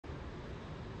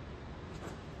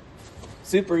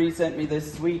Suparee sent me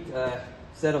this sweet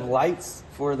set of lights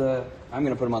for the, I'm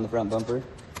going to put them on the front bumper.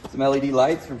 Some LED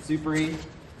lights from Suparee.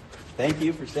 Thank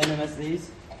you for sending us these.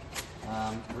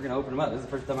 We're going to open them up. This is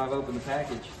the first time I've opened the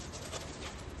package.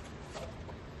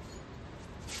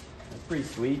 That's pretty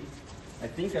sweet. I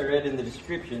think I read in the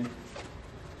description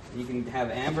you can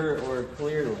have amber or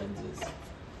clear lenses. I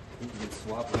think you can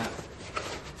swap them out.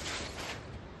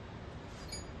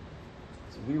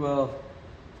 So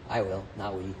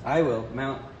I will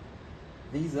mount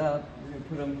these up. We're going to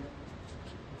put them,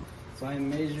 so I'm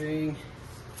measuring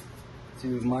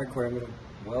to mark where I'm going to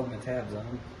weld my tabs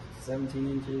on. 17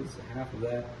 inches, half of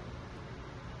that.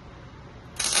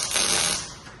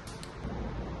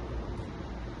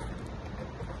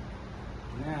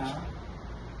 Now,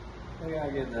 look how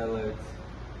good that looks.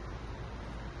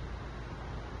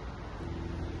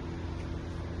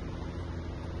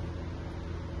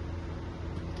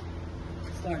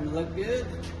 Starting to look good.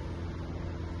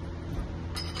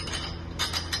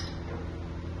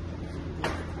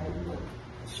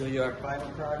 Show you our final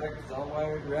product. It's all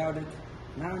wired, routed,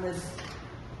 mounted.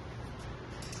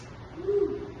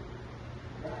 Woo.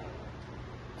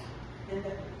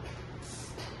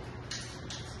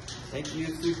 Thank you,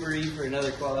 Suparee, for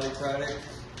another quality product.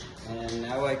 And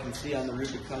now I can see on the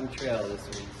Rubicon Trail this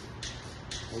week.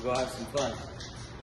 We'll go have some fun.